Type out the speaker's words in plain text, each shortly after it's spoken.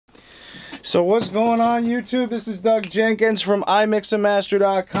So what's going on, YouTube? This is Doug Jenkins from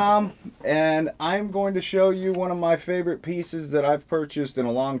iMixandMaster.com, and I'm going to show you one of my favorite pieces that I've purchased in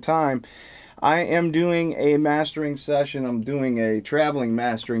a long time. I am doing a mastering session. I'm doing a traveling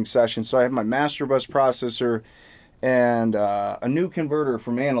mastering session. So I have my master bus processor and a new converter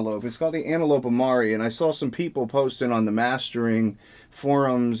from Antelope. It's called the Antelope Amari, and I saw some people posting on the mastering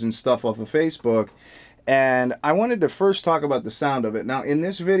forums and stuff off of Facebook. And I wanted to first talk about the sound of it. Now, in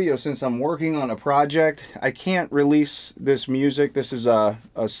this video, since I'm working on a project, I can't release this music. This is a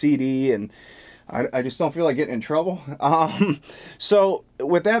CD, and I just don't feel like getting in trouble. So,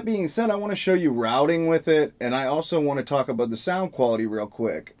 with that being said, I want to show you routing with it, and I also want to talk about the sound quality real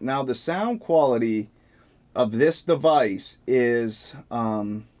quick. Now, the sound quality of this device is,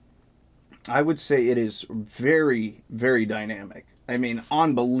 I would say it is very, very dynamic. I mean,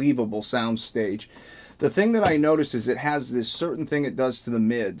 unbelievable sound stage. The thing that I notice is it has this certain thing it does to the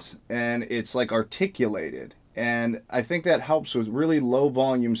mids, and it's like articulated. And I think that helps with really low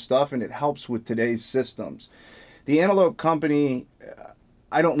volume stuff, and it helps with today's systems. The Antelope company,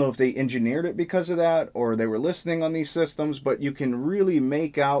 I don't know if they engineered it because of that or they were listening on these systems, but you can really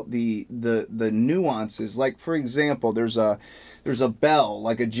make out the nuances. Like, for example, there's a bell,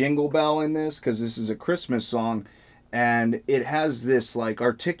 like a jingle bell in this, because this is a Christmas song. And it has this like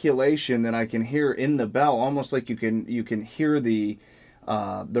articulation that I can hear in the bell, almost like you can hear the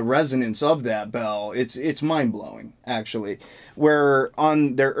resonance of that bell. It's mind blowing, actually. Where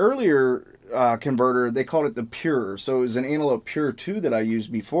on their earlier converter, they called it the Pure. So it was an Antelope Pure 2 that I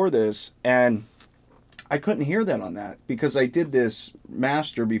used before this, and I couldn't hear that on that because I did this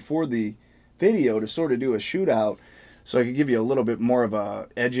master before the video to sort of do a shootout, so I could give you a little bit more of a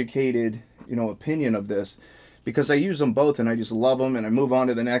educated, opinion of this. Because I use them both and I just love them, and I move on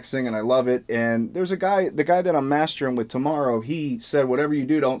to the next thing and I love it. And there's a guy, the guy that I'm mastering with tomorrow, he said, whatever you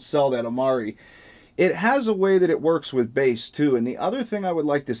do, don't sell that Amari. It has a way that it works with bass too. And the other thing I would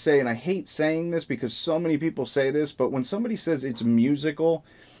like to say, and I hate saying this because so many people say this, but when somebody says it's musical,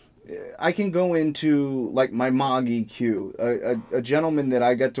 I can go into like my Moog EQ, a gentleman that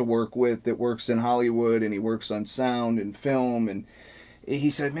I get to work with that works in Hollywood, and he works on sound and film, and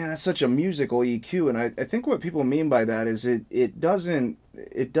he said, man, that's such a musical EQ. And I think what people mean by that is it doesn't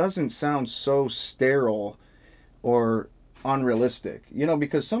sound so sterile or unrealistic,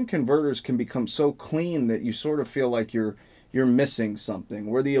 because some converters can become so clean that you sort of feel like you're missing something,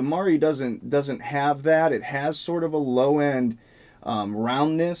 where the Amari doesn't have that. It has sort of a low end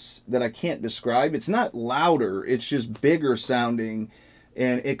roundness that I can't describe. It's not louder, it's just bigger sounding,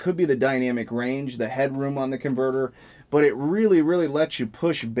 and it could be the dynamic range, the headroom on the converter. But it really, really lets you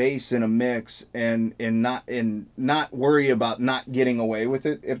push bass in a mix and not worry about not getting away with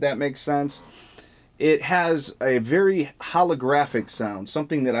it, if that makes sense. It has a very holographic sound,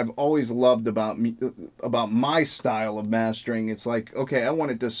 something that I've always loved about my style of mastering. It's like, okay, I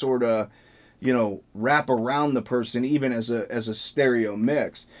want it to sort of, wrap around the person even as a stereo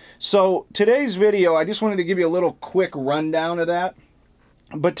mix. So today's video, I just wanted to give you a little quick rundown of that.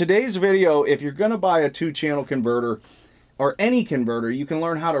 But today's video, if you're going to buy a 2-channel converter, or any converter, you can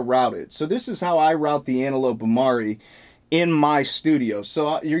learn how to route it. So this is how I route the Antelope Amari in my studio.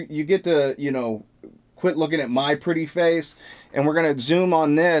 So you get to, quit looking at my pretty face, and we're going to zoom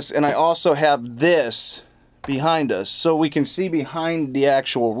on this, and I also have this behind us. So we can see behind the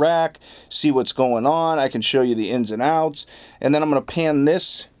actual rack, see what's going on. I can show you the ins and outs, and then I'm going to pan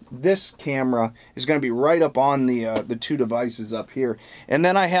this. This camera is going to be right up on the two devices up here. And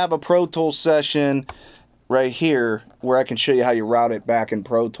then I have a Pro Tools session right here where I can show you how you route it back in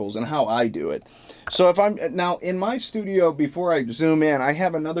Pro Tools and how I do it. So if I'm now in my studio, before I zoom in, I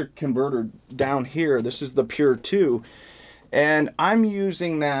have another converter down here. This is the Pure 2, and I'm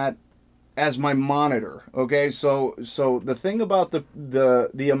using that as my monitor. Okay, so the thing about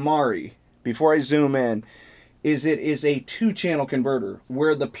the Amari, before I zoom in, is it is a 2-channel converter,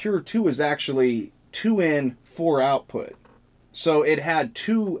 where the Pure 2 is actually 2 in, 4 output. So it had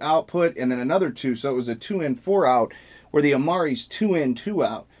 2 output and then another 2, so it was a 2 in, 4 out, where the Amari's 2 in, 2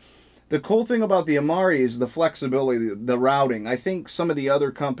 out. The cool thing about the Amari is the flexibility, the routing. I think some of the other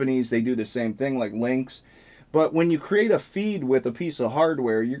companies, they do the same thing, like Lynx. But when you create a feed with a piece of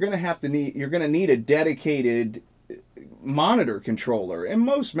hardware, you're going to need a dedicated monitor controller. And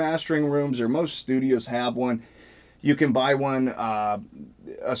most mastering rooms or most studios have one. You can buy one.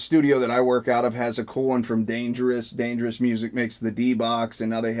 A studio that I work out of has a cool one from Dangerous. Dangerous Music makes the D-Box, and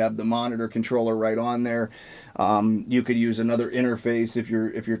now they have the monitor controller right on there. You could use another interface if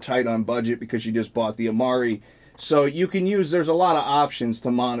you're tight on budget because you just bought the Amari. So you can use, there's a lot of options to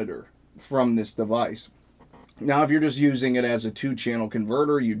monitor from this device. Now, if you're just using it as a 2-channel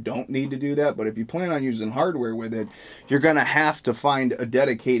converter, you don't need to do that. But if you plan on using hardware with it, you're going to have to find a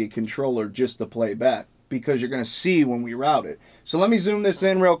dedicated controller just to play back, because you're going to see when we route it. So let me zoom this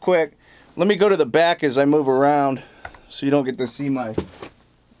in real quick. Let me go to the back as I move around so you don't get to see my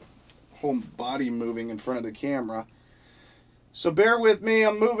whole body moving in front of the camera. So bear with me.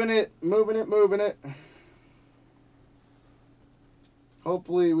 I'm moving it.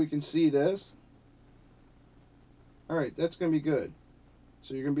 Hopefully we can see this. All right, that's going to be good.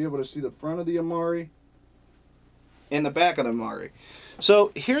 So you're going to be able to see the front of the Amari and the back of the Amari.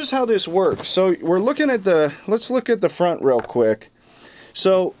 So here's how this works. So we're looking at let's look at the front real quick.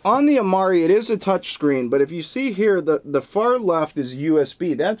 So on the Amari, it is a touch screen, but if you see here, the far left is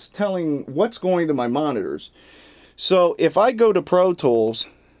USB. That's telling what's going to my monitors. So if I go to Pro Tools,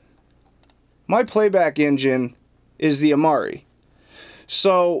 my playback engine is the Amari.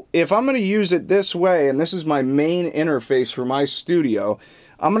 So if I'm going to use it this way, and this is my main interface for my studio,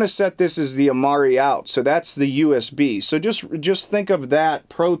 I'm going to set this as the Amari out. So that's the USB. So just think of that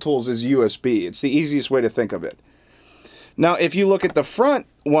Pro Tools as USB. It's the easiest way to think of it. Now, if you look at the front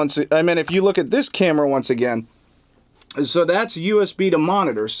if you look at this camera once again, so that's USB to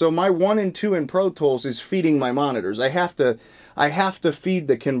monitor. So my 1 and 2 in Pro Tools is feeding my monitors. I have to feed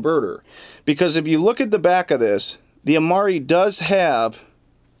the converter, because if you look at the back of this, the Amari does have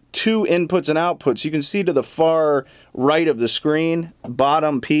 2 inputs and outputs. You can see to the far right of the screen,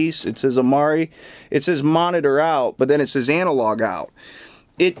 bottom piece, it says Amari. It says monitor out, but then it says analog out.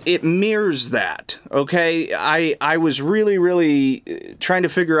 It mirrors that, okay? I was really trying to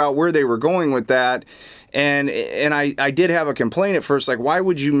figure out where they were going with that. And I did have a complaint at first, like, why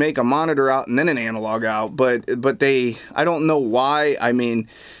would you make a monitor out and then an analog out? But I don't know why. I mean,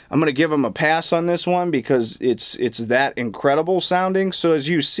 I'm going to give them a pass on this one because it's that incredible sounding. So as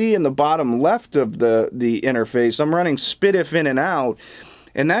you see in the bottom left of the interface, I'm running SPDIF in and out,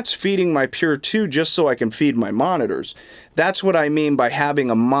 and that's feeding my Pure 2 just so I can feed my monitors. That's what I mean by having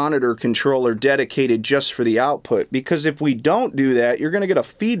a monitor controller dedicated just for the output, because if we don't do that, you're going to get a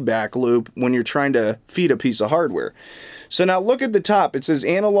feedback loop when you're trying to feed a piece of hardware. So now look at the top. It says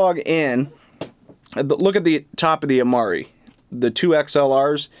analog in. Look at the top of the Amari, the 2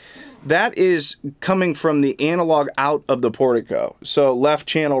 XLRs. That is coming from the analog out of the Portico. So left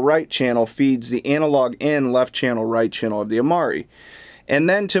channel, right channel feeds the analog in, left channel, right channel of the Amari. And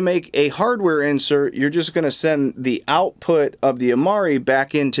then to make a hardware insert, you're just going to send the output of the Amari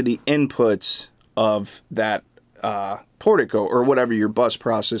back into the inputs of that Portico, or whatever your bus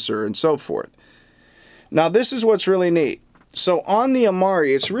processor and so forth. Now this is what's really neat. So on the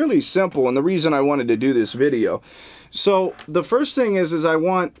Amari, it's really simple, and the reason I wanted to do this video. So the first thing is I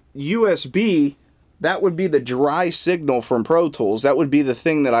want USB. That would be the dry signal from Pro Tools. That would be the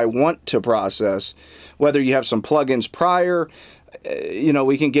thing that I want to process. Whether you have some plugins prior, you know,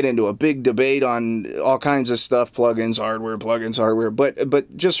 we can get into a big debate on all kinds of stuff, plugins, hardware,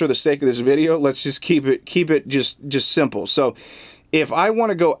 but just for the sake of this video, let's just keep it just simple. So if I want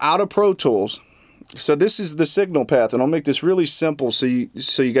to go out of Pro Tools, so this is the signal path, and I'll make this really simple so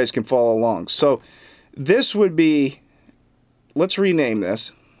you guys can follow along. So this would be, let's rename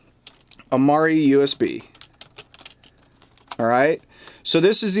this Amari USB. All right, so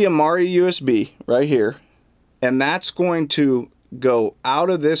this is the Amari USB right here, and that's going to go out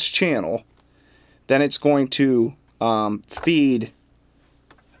of this channel. Then it's going to feed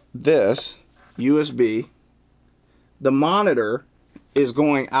this USB. The monitor is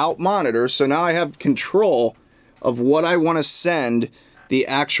going out monitor, so now I have control of what I want to send the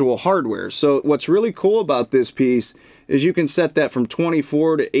actual hardware. So what's really cool about this piece is you can set that from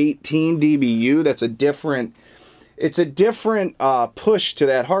 24 to 18 dBu. That's a different, it's a different push to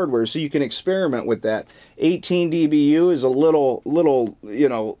that hardware, so you can experiment with that. 18 dBu is a little, you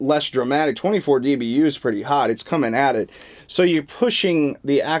know, less dramatic. 24 dBu is pretty hot. It's coming at it. So you're pushing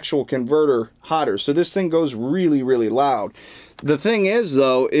the actual converter hotter. So this thing goes really, really loud. The thing is,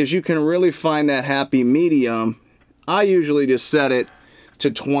 though, is you can really find that happy medium. I usually just set it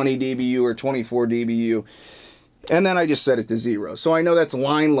to 20 dBu or 24 dBu. And then I just set it to 0. So I know that's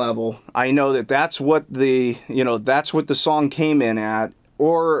line level. I know that that's what the, you know, that's what the song came in at.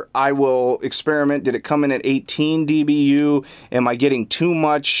 Or I will experiment. Did it come in at 18 dBu? Am I getting too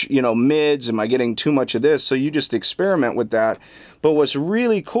much, you know, mids? Am I getting too much of this? So you just experiment with that. But what's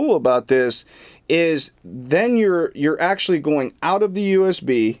really cool about this is then you're actually going out of the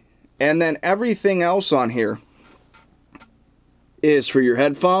USB, and then everything else on here is for your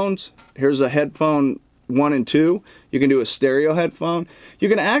headphones. Here's a headphone 1 and 2. You can do a stereo headphone. You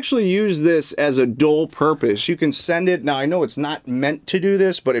can actually use this as a dual purpose. You can send it. Now, I know it's not meant to do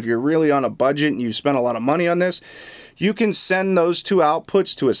this, but if you're really on a budget and you spend a lot of money on this, you can send those 2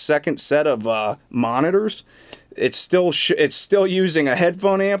 outputs to a second set of monitors. It's still using a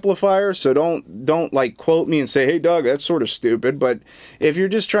headphone amplifier, so don't like quote me and say, hey Doug, that's sort of stupid. But if you're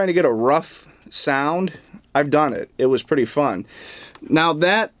just trying to get a rough sound, I've done it. It was pretty fun. Now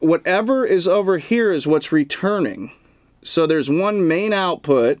that whatever is over here is what's returning. So there's one main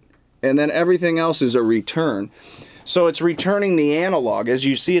output and then everything else is a return. So it's returning the analog. As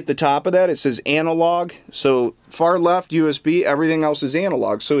you see at the top of that, it says analog. So far left USB, everything else is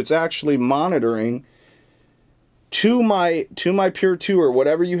analog. So it's actually monitoring to my Pure 2 or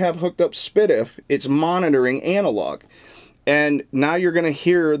whatever you have hooked up SPDIF, it's monitoring analog. And now you're going to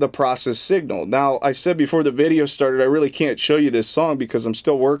hear the process signal. Now, I said before the video started, I really can't show you this song because I'm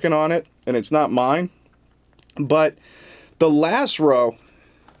still working on it and it's not mine. But the last row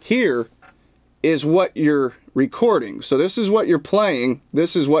here is what you're recording. So this is what you're playing,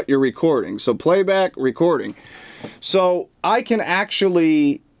 this is what you're recording. So playback, recording. So I can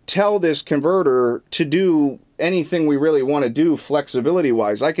actually tell this converter to do anything we really want to do flexibility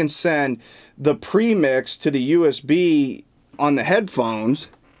wise. I can send the premix to the USB on the headphones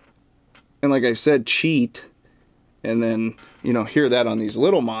and, like I said, cheat and then, you know, hear that on these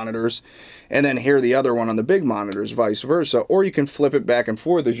little monitors and then hear the other one on the big monitors, vice versa. Or you can flip it back and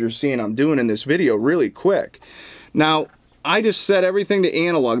forth as you're seeing I'm doing in this video really quick. Now, I just set everything to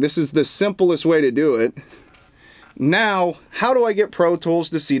analog. This is the simplest way to do it. Now, how do I get Pro Tools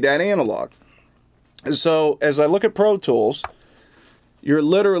to see that analog? So as I look at Pro Tools, you're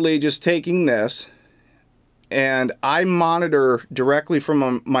literally just taking this and I monitor directly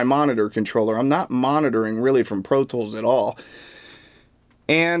from my monitor controller. I'm not monitoring really from Pro Tools at all.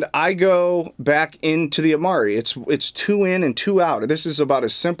 And I go back into the Amari. It's 2 in and 2 out. This is about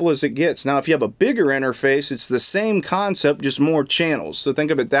as simple as it gets. Now, if you have a bigger interface, it's the same concept, just more channels. So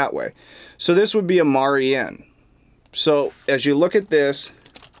think of it that way. So this would be Amari in. So as you look at this,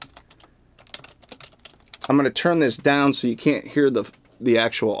 I'm going to turn this down so you can't hear the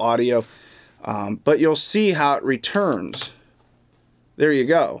actual audio, but you'll see how it returns. There you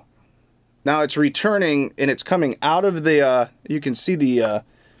go. Now it's returning and it's coming out of the, you can see the,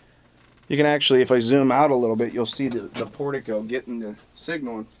 you can actually, if I zoom out a little bit, you'll see the portico getting the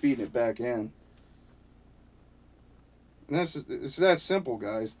signal and feeding it back in. And it's that simple,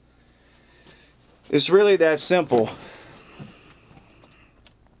 guys. It's really that simple.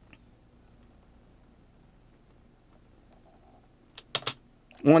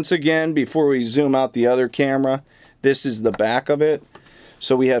 Once again, before we zoom out the other camera, this is the back of it.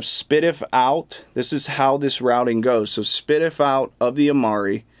 So we have SPDIF out. This is how this routing goes. So SPDIF out of the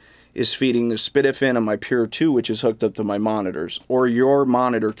Amari is feeding the SPDIF in on my Pure 2, which is hooked up to my monitors, or your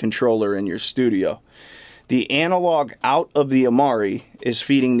monitor controller in your studio. The analog out of the Amari is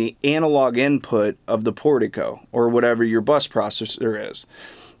feeding the analog input of the Portico, or whatever your bus processor is.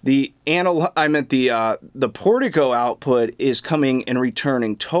 The Portico output is coming and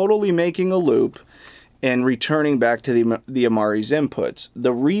returning, totally making a loop and returning back to the Amari's inputs.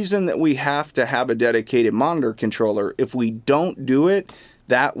 The reason that we have to have a dedicated monitor controller, if we don't do it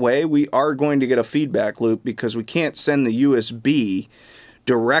that way, we are going to get a feedback loop because we can't send the USB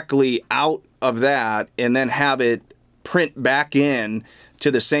directly out of that and then have it print back in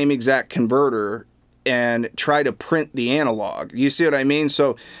to the same exact converter and try to print the analog. You see what I mean?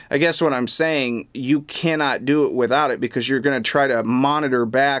 So I guess what I'm saying, you cannot do it without it because you're going to try to monitor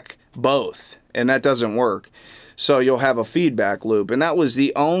back both, and that doesn't work. So you'll have a feedback loop, and that was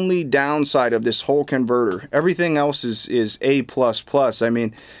the only downside of this whole converter. Everything else is A++. I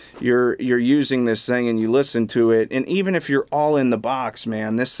mean, you're using this thing and you listen to it, and even if you're all in the box,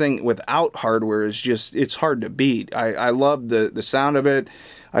 man, this thing without hardware is just, it's hard to beat. I love the sound of it.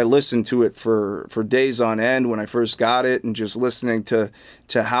 I listened to it for days on end when I first got it, and just listening to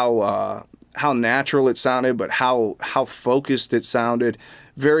how natural it sounded, but how focused it sounded.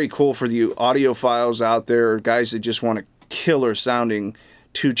 Very cool for the audiophiles out there, guys that just want a killer sounding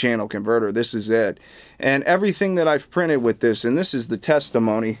 2-channel converter. This is it. And everything that I've printed with this, and this is the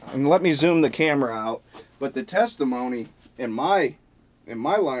testimony, and let me zoom the camera out, but the testimony in my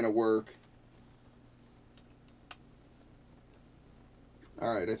line of work.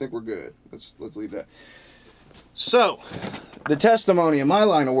 All right, I think we're good. Let's leave that. So, the testimony in my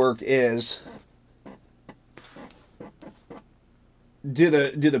line of work is, do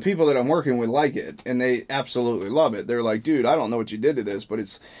the people that I'm working with like it? And they absolutely love it. They're like, dude, I don't know what you did to this, but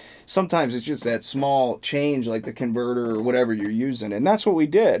it's sometimes it's just that small change, like the converter or whatever you're using. And that's what we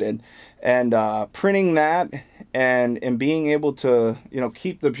did. And printing that and being able to, you know,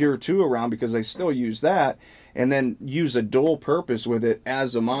 keep the Pure 2 around, because I still use that, and then use a dual purpose with it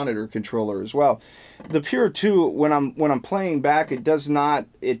as a monitor controller as well. The Pure 2, when I'm playing back, it does not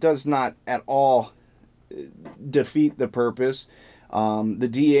at all defeat the purpose. The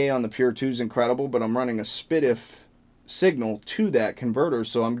DA on the Pure 2 is incredible, but I'm running a SPDIF signal to that converter,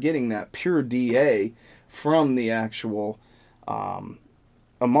 so I'm getting that pure DA from the actual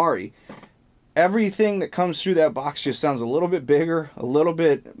Amari. Everything that comes through that box just sounds a little bit bigger, a little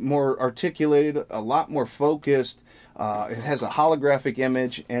bit more articulated, a lot more focused. It has a holographic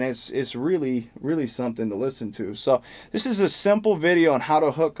image, and it's really something to listen to. So this is a simple video on how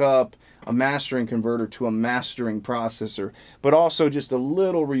to hook up a mastering converter to a mastering processor, but also just a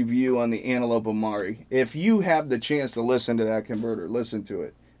little review on the Antelope Amari. If you have the chance to listen to that converter, listen to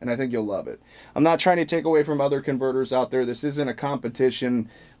it, and I think you'll love it. I'm not trying to take away from other converters out there. This isn't a competition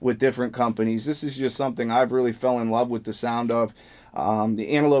with different companies. This is just something I've really fell in love with the sound of. The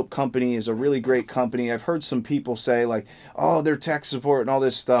Antelope company is a really great company. I've heard some people say, like, oh, their tech support and all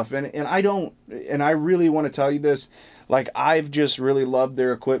this stuff, and I don't, and I really want to tell you this, like, I've just really loved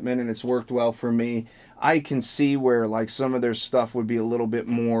their equipment, and it's worked well for me. I can see where, like, some of their stuff would be a little bit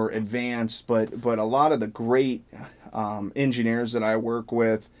more advanced, but a lot of the great engineers that I work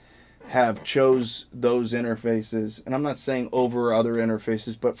with have chose those interfaces. And I'm not saying over other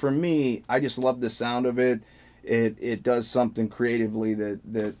interfaces, but for me, I just love the sound of it. It does something creatively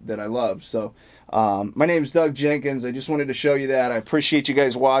that I love. So my name is Doug Jenkins. I just wanted to show you that. I appreciate you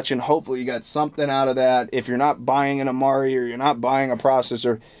guys watching. Hopefully you got something out of that. If you're not buying an Amari or you're not buying a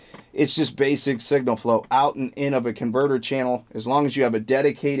processor, it's just basic signal flow out and in of a converter channel. As long as you have a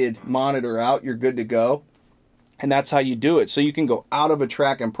dedicated monitor out, you're good to go. And that's how you do it. So you can go out of a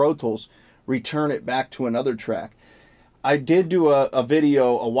track in Pro Tools, return it back to another track. I did do a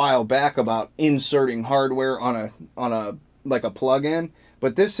video a while back about inserting hardware on a like a plug-in,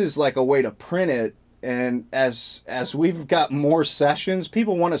 but this is like a way to print it. And as we've got more sessions,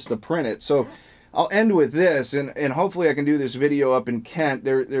 people want us to print it. So I'll end with this, and hopefully I can do this video up in Kent.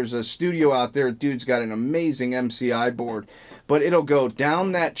 There's a studio out there. Dude's got an amazing MCI board, but it'll go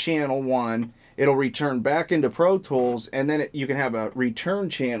down that channel one. It'll return back into Pro Tools, and then you can have a return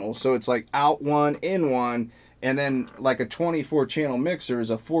channel. So it's like out one, in one. And then like a 24 channel mixer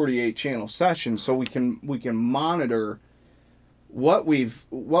is a 48 channel session, so we can monitor what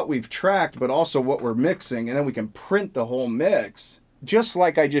we've tracked, but also what we're mixing, and then we can print the whole mix, just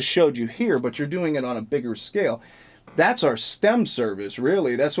like I just showed you here, but you're doing it on a bigger scale. That's our STEM service,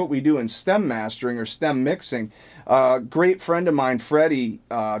 really. That's what we do in STEM mastering or STEM mixing. Great friend of mine, Freddie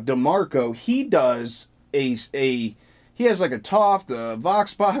DeMarco, he does he has like a Toft,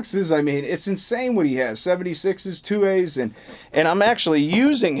 Vox boxes. I mean, it's insane what he has. 76s, 2As, and I'm actually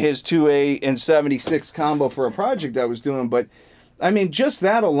using his 2A and 76 combo for a project I was doing. But I mean, just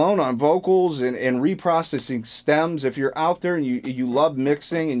that alone on vocals and reprocessing stems. If you're out there and you love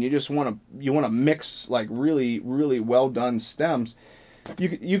mixing and you just want to mix like really well done stems,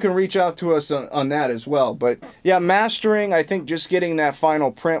 you can reach out to us on that as well. But yeah, mastering, I think just getting that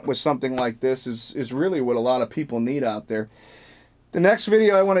final print with something like this is really what a lot of people need out there. The next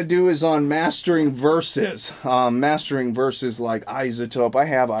video I want to do is on mastering verses. Mastering verses like Isotope. I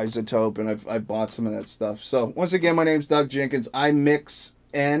have Isotope, and I've bought some of that stuff. So once again, my name's Doug Jenkins. I mix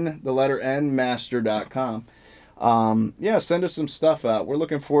N, the letter N, master.com. Yeah, send us some stuff out. We're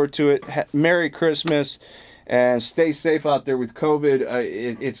looking forward to it. Merry Christmas. And stay safe out there with COVID.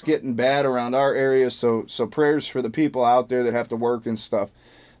 It's getting bad around our area, so prayers for the people out there that have to work and stuff.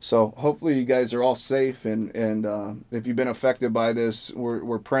 So hopefully you guys are all safe, and if you've been affected by this,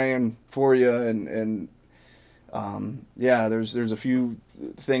 we're praying for you. And yeah, there's a few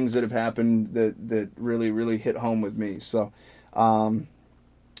things that have happened that really hit home with me. So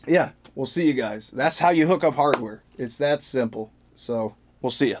yeah, we'll see you guys. That's how you hook up hardware. It's that simple. So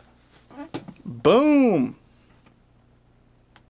we'll see you. Boom.